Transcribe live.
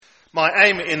My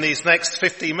aim in these next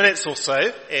 15 minutes or so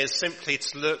is simply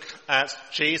to look at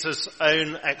Jesus'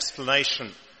 own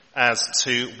explanation as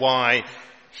to why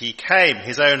he came,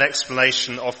 his own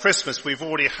explanation of Christmas. We've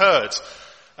already heard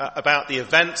about the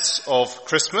events of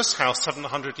Christmas, how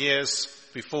 700 years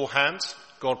beforehand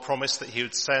God promised that he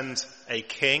would send a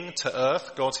king to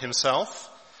earth, God himself.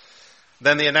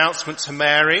 Then the announcement to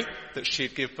Mary that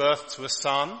she'd give birth to a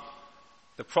son,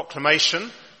 the proclamation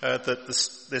that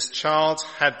this child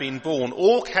had been born,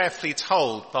 all carefully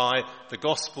told by the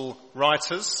gospel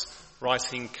writers,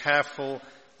 writing careful,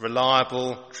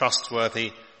 reliable,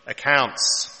 trustworthy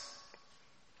accounts.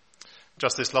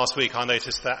 Just this last week I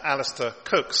noticed that Alistair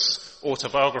Cook's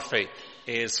autobiography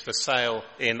is for sale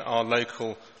in our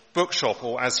local bookshop,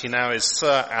 or as he now is,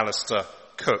 Sir Alistair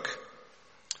Cook.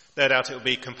 No doubt it will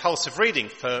be compulsive reading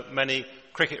for many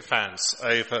cricket fans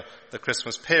over the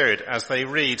Christmas period as they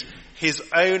read his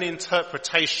own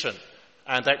interpretation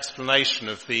and explanation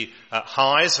of the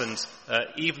highs and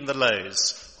even the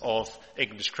lows of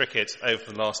English cricket over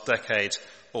the last decade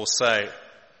or so.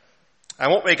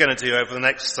 And what we're going to do over the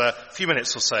next few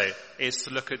minutes or so is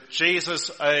to look at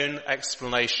Jesus' own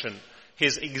explanation,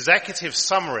 his executive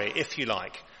summary, if you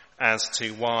like, as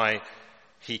to why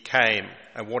he came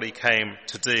and what he came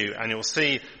to do. And you'll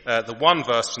see the one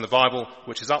verse from the Bible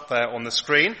which is up there on the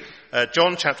screen,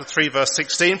 John chapter 3 verse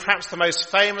 16, perhaps the most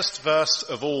famous verse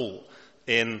of all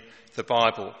in the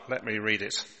Bible. Let me read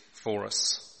it for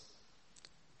us.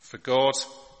 For God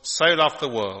so loved the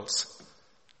world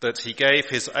that he gave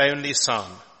his only Son,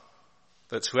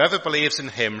 that whoever believes in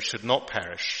him should not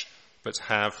perish, but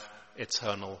have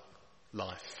eternal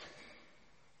life.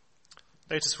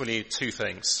 Notice, will you, two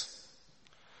things.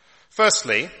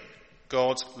 Firstly,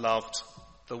 God loved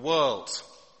the world.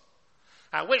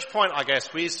 At which point, I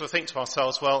guess, we used to think to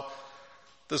ourselves, well,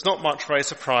 there's not much very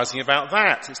surprising about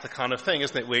that. It's the kind of thing,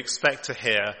 isn't it, we expect to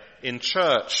hear in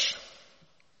church.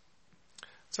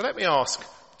 So let me ask,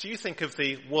 do you think of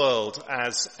the world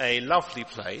as a lovely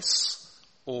place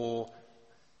or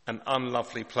an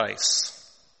unlovely place?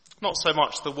 Not so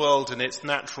much the world in its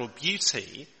natural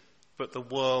beauty, but the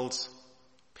world's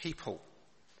people.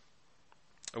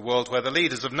 A world where the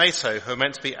leaders of NATO, who are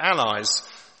meant to be allies,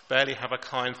 barely have a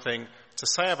kind thing to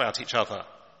say about each other.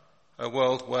 A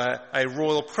world where a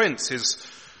royal prince is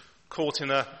caught in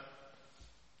a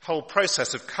whole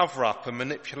process of cover-up and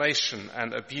manipulation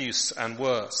and abuse and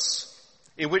worse.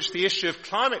 In which the issue of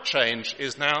climate change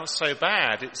is now so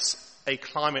bad it's a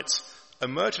climate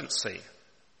emergency.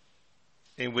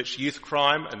 In which youth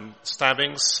crime and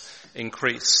stabbings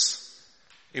increase.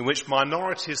 In which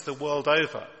minorities the world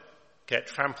over get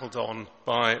trampled on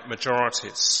by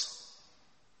majorities.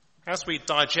 As we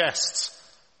digest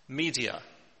media,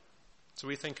 do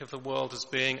we think of the world as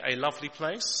being a lovely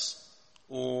place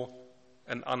or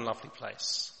an unlovely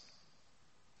place?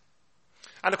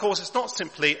 And of course it's not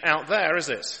simply out there, is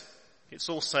it? It's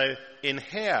also in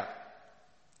here.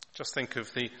 Just think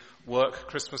of the work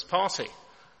Christmas party.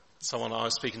 Someone I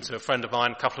was speaking to, a friend of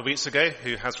mine a couple of weeks ago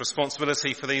who has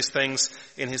responsibility for these things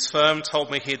in his firm,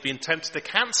 told me he had been tempted to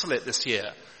cancel it this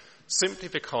year simply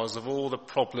because of all the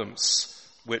problems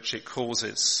which it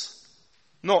causes.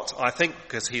 Not, I think,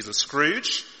 because he's a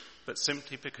Scrooge, but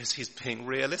simply because he's being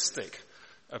realistic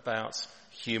about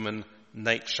human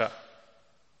nature.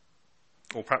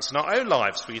 Or perhaps in our own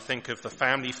lives we think of the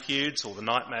family feuds or the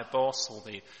nightmare boss or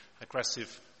the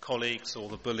aggressive colleagues or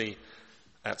the bully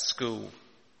at school.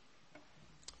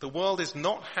 The world is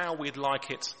not how we'd like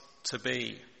it to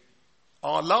be.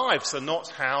 Our lives are not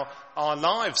how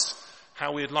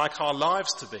we'd like our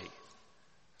lives to be.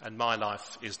 And my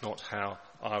life is not how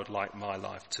I would like my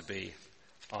life to be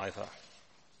either.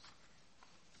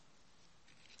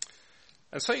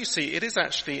 And so you see, it is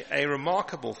actually a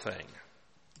remarkable thing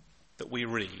that we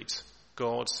read,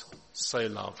 God so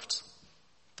loved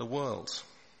the world.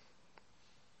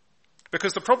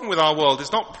 Because the problem with our world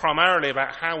is not primarily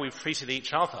about how we've treated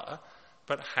each other,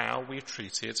 but how we've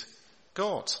treated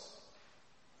God.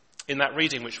 In that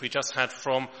reading which we just had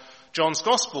from John's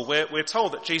Gospel, we're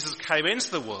told that Jesus came into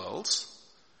the world,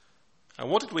 and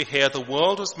what did we hear? The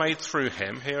world was made through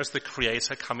him. Here is the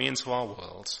Creator coming into our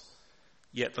world,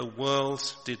 yet the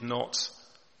world did not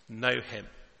know him.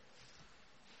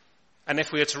 And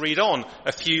if we were to read on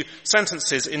a few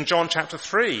sentences in John chapter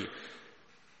 3,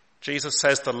 Jesus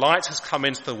says, the light has come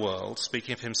into the world,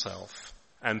 speaking of himself,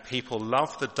 and people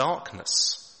love the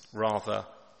darkness rather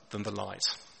than the light.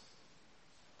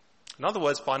 In other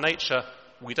words, by nature,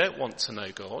 we don't want to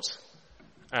know God,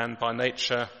 and by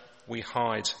nature, we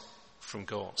hide from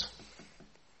God.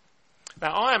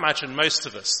 Now, I imagine most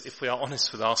of us, if we are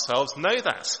honest with ourselves, know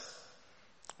that.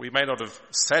 We may not have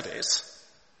said it,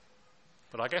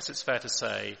 but I guess it's fair to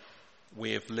say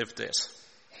we have lived it.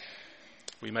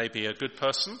 We may be a good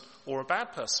person or a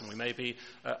bad person. We may be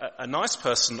a nice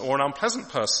person or an unpleasant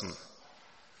person.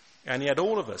 And yet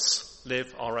all of us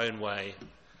live our own way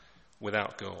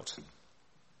without God.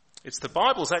 It's the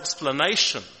Bible's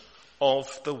explanation of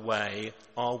the way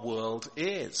our world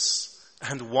is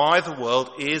and why the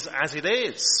world is as it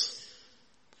is.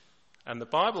 And the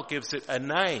Bible gives it a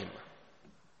name: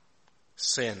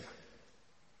 sin.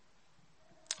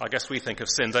 I guess we think of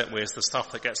sin, don't we, as the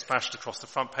stuff that gets splashed across the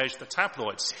front page of the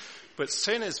tabloids. But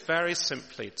sin is very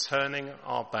simply turning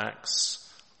our backs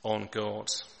on God.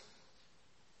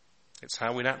 It's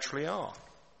how we naturally are.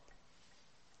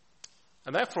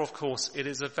 And therefore, of course, it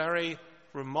is a very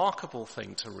remarkable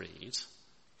thing to read,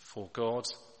 for God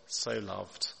so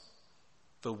loved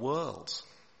the world.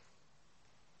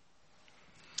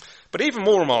 But even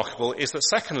more remarkable is that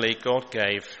secondly, God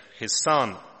gave his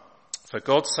Son. For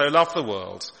God so loved the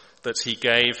world that he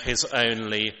gave his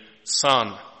only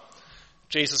Son.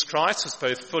 Jesus Christ was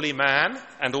both fully man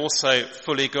and also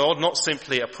fully God, not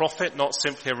simply a prophet, not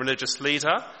simply a religious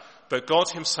leader, but God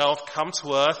himself come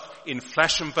to earth in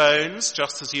flesh and bones,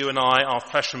 just as you and I are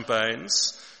flesh and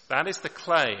bones. That is the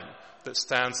claim that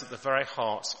stands at the very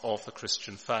heart of the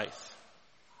Christian faith.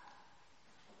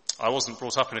 I wasn't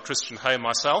brought up in a Christian home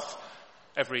myself.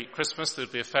 Every Christmas there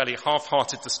would be a fairly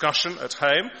half-hearted discussion at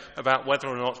home about whether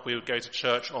or not we would go to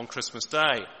church on Christmas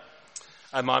Day.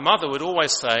 And my mother would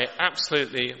always say,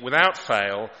 absolutely, without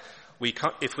fail,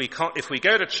 if we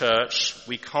go to church,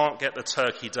 we can't get the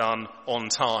turkey done on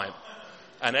time.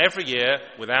 And every year,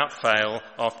 without fail,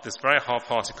 after this very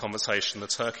half-hearted conversation, the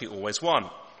turkey always won.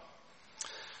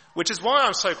 Which is why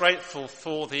I'm so grateful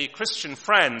for the Christian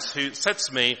friends who said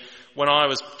to me when I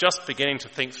was just beginning to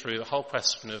think through the whole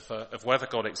question of whether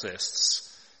God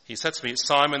exists, he said to me,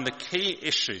 Simon, the key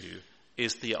issue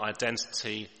is the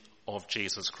identity of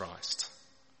Jesus Christ.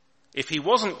 If he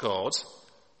wasn't God,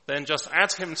 then just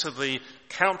add him to the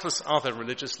countless other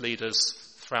religious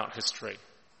leaders throughout history.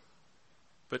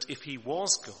 But if he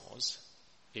was God,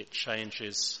 it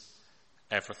changes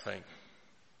everything.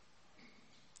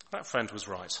 That friend was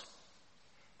right.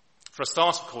 For a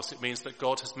start, of course, it means that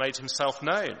God has made himself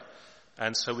known,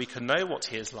 and so we can know what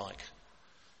he is like.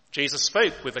 Jesus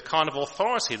spoke with a kind of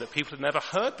authority that people had never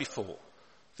heard before,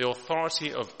 the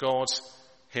authority of God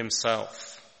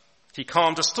himself. He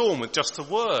calmed a storm with just a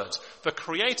word, the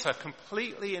Creator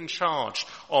completely in charge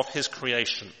of his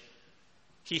creation.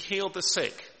 He healed the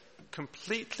sick,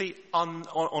 completely on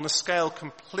a scale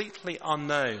completely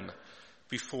unknown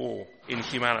before in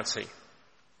humanity.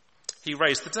 He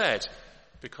raised the dead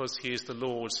because he is the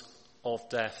Lord of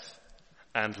death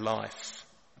and life.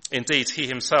 Indeed, he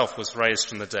himself was raised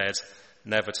from the dead,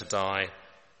 never to die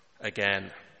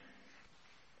again.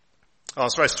 I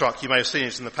was very struck, you may have seen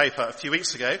it in the paper a few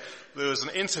weeks ago, there was an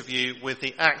interview with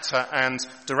the actor and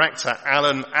director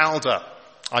Alan Alda.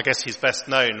 I guess he's best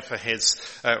known for his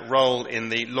role in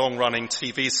the long-running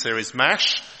TV series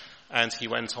MASH, and he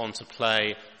went on to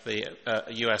play the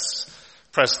US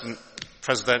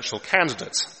presidential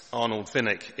candidate, Arnold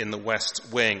Vinnick, in The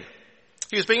West Wing.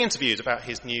 He was being interviewed about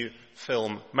his new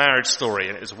film, Marriage Story,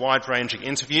 and it was a wide-ranging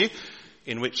interview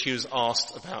in which he was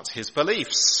asked about his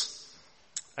beliefs.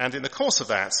 And in the course of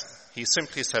that, he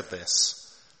simply said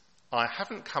this: I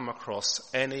haven't come across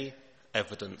any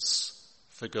evidence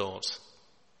for God.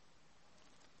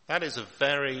 That is a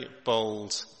very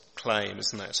bold claim,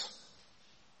 isn't it?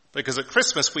 Because at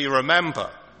Christmas we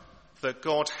remember that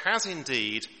God has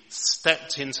indeed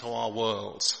stepped into our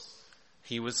world.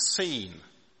 He was seen.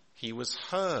 He was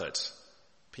heard.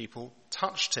 People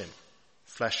touched him,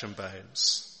 flesh and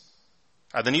bones.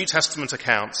 And the New Testament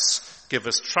accounts give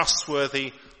us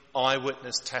trustworthy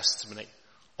eyewitness testimony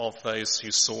of those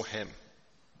who saw him.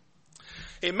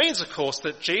 It means, of course,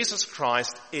 that Jesus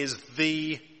Christ is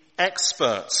the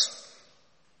expert.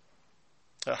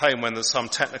 At home, when there's some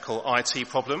technical IT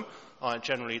problem, I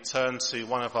generally turn to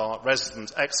one of our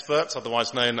resident experts,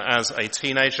 otherwise known as a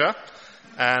teenager,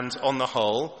 and on the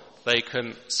whole, they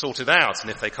can sort it out.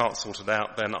 And if they can't sort it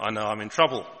out, then I know I'm in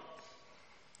trouble.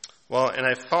 Well, in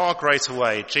a far greater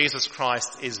way, Jesus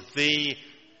Christ is the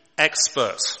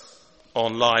expert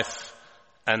on life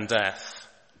and death.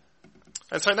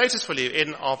 And so notice, will you,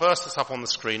 in our verse that's up on the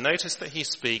screen, notice that he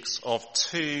speaks of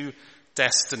two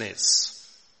destinies.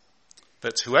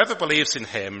 That whoever believes in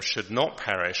him should not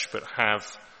perish, but have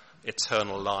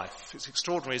eternal life. It's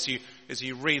extraordinary as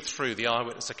you read through the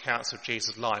eyewitness accounts of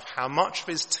Jesus' life, how much of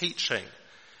his teaching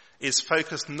is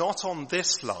focused not on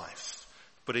this life,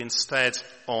 but instead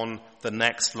on the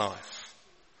next life.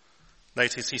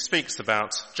 Notice he speaks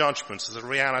about judgment as a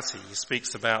reality. He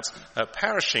speaks about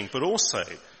perishing, but also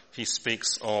he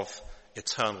speaks of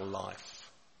eternal life.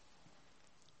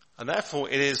 And therefore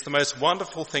it is the most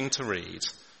wonderful thing to read.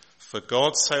 For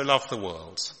God so loved the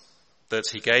world that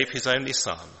he gave his only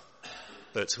Son,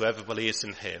 that whoever believes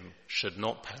in him should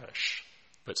not perish,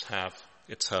 but have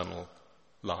eternal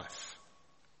life.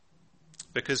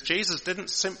 Because Jesus didn't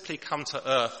simply come to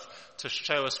earth to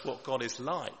show us what God is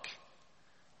like.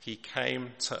 He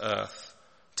came to earth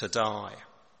to die.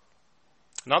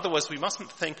 In other words, we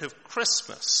mustn't think of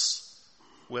Christmas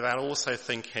without also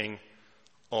thinking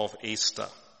of Easter.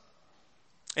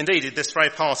 Indeed, in this very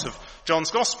part of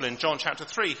John's Gospel, in John chapter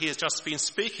 3, he has just been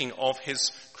speaking of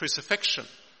his crucifixion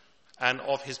and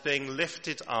of his being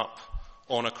lifted up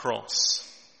on a cross.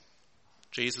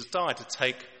 Jesus died to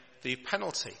take the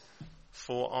penalty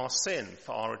for our sin,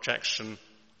 for our rejection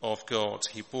of God.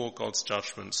 He bore God's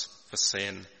judgment for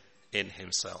sin in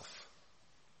himself.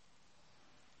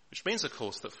 Which means, of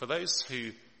course, that for those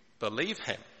who believe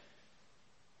him,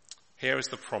 here is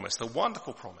the promise, the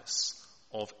wonderful promise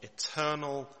of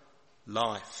eternal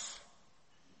life.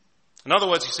 In other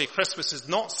words, you see, Christmas is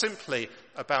not simply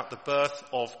about the birth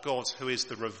of God who is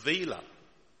the revealer,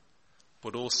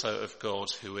 but also of God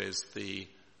who is the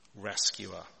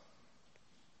rescuer.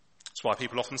 That's why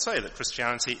people often say that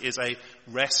Christianity is a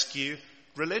rescue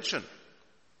religion.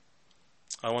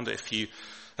 I wonder if you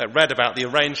read about the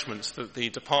arrangements that the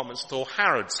department store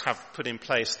Harrods have put in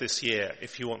place this year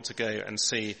if you want to go and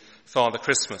see Father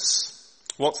Christmas.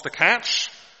 What's the catch?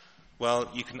 Well,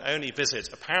 you can only visit,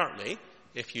 apparently,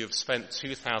 if you've spent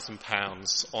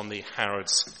 £2,000 on the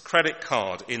Harrods credit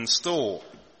card in store.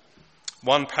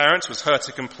 One parent was heard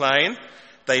to complain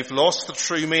they've lost the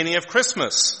true meaning of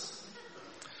Christmas.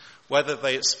 Whether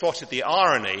they spotted the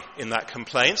irony in that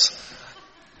complaint,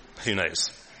 who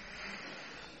knows?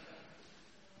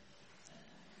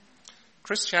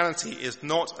 Christianity is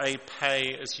not a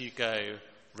pay-as-you-go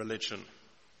religion.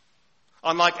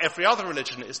 Unlike every other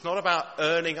religion, it's not about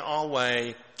earning our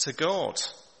way to God.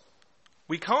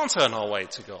 We can't earn our way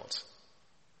to God.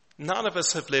 None of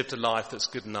us have lived a life that's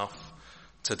good enough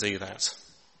to do that.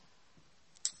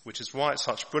 Which is why it's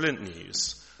such brilliant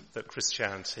news that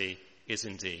Christianity is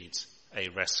indeed a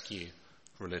rescue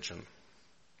religion.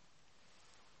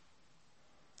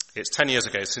 It's 10 years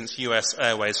ago since US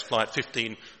Airways Flight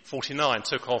 1549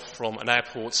 took off from an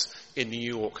airport in New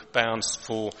York bound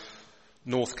for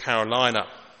North Carolina.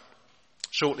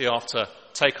 Shortly after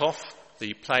takeoff,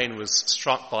 the plane was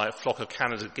struck by a flock of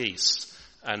Canada geese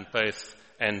and both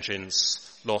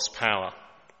engines lost power.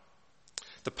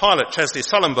 The pilot, Chesley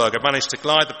Sullenberger, managed to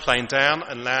glide the plane down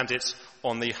and land it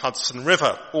on the Hudson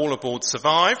River. All aboard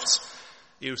survived.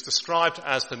 It was described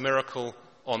as the miracle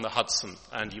on the Hudson,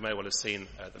 and you may well have seen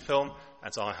the film,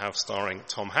 as I have, starring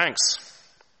Tom Hanks.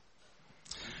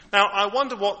 Now, I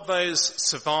wonder what those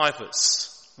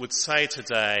survivors would say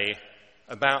today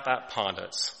about that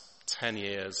pilot 10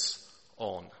 years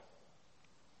on.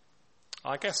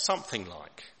 I guess something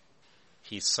like,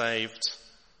 he saved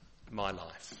my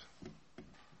life.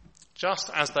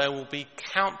 Just as there will be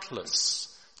countless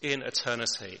in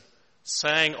eternity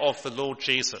saying of the Lord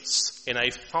Jesus in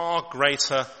a far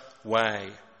greater way,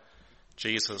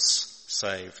 Jesus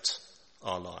saved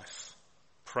our life,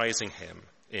 praising him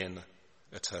in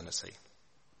eternity.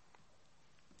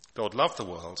 God loved the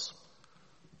world.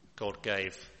 God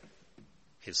gave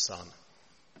his Son.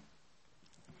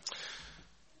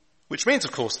 Which means,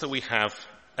 of course, that we have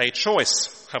a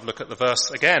choice. Have a look at the verse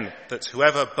again, that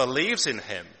whoever believes in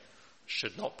him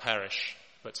should not perish,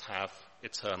 but have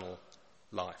eternal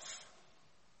life.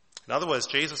 In other words,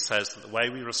 Jesus says that the way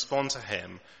we respond to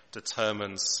him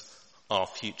determines our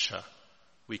future.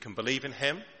 We can believe in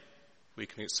him. We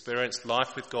can experience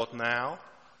life with God now,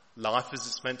 life as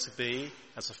it's meant to be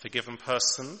as a forgiven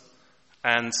person,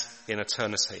 and in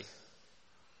eternity.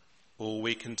 Or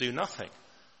we can do nothing,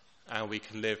 and we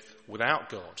can live without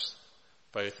God,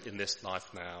 both in this life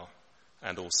now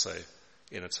and also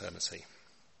in eternity.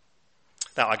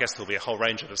 Now, I guess there'll be a whole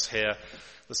range of us here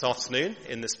this afternoon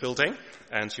in this building,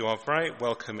 and you are very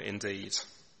welcome indeed.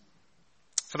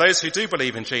 For those who do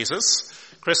believe in Jesus,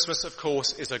 Christmas, of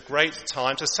course, is a great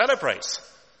time to celebrate,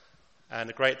 and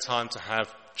a great time to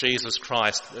have Jesus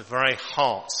Christ at the very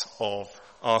heart of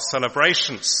our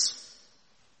celebrations.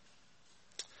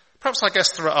 Perhaps I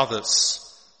guess there are others,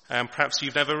 and perhaps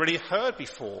you've never really heard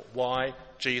before why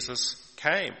Jesus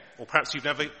came, or perhaps you've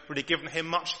never really given him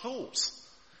much thought.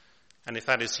 And if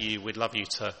that is you, we'd love you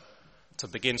to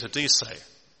begin to do so.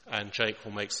 And Jake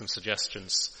will make some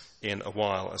suggestions in a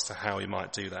while as to how we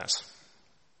might do that.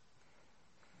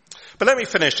 But let me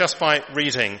finish just by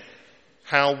reading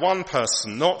how one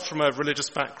person, not from a religious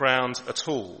background at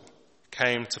all,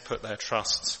 came to put their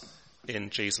trust in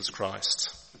Jesus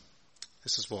Christ.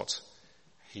 This is what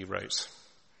he wrote.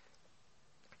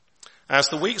 As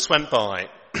the weeks went by,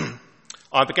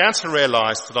 I began to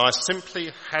realize that I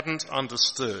simply hadn't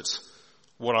understood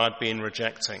what I'd been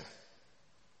rejecting.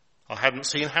 I hadn't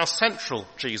seen how central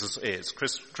Jesus is.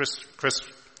 Christmas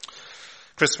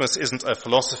isn't a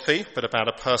philosophy, but about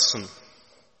a person.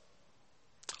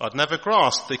 I'd never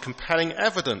grasped the compelling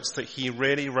evidence that he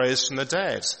really rose from the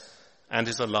dead and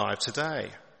is alive today.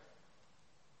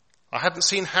 I hadn't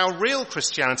seen how real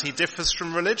Christianity differs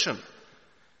from religion.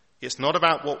 It's not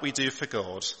about what we do for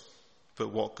God,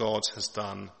 but what God has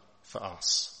done for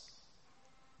us.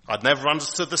 I'd never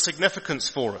understood the significance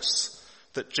for us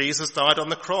that Jesus died on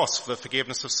the cross for the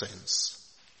forgiveness of sins.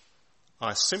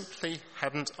 I simply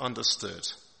hadn't understood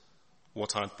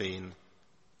what I'd been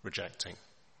rejecting.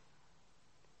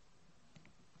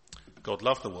 God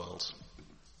loved the world.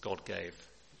 God gave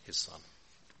his Son.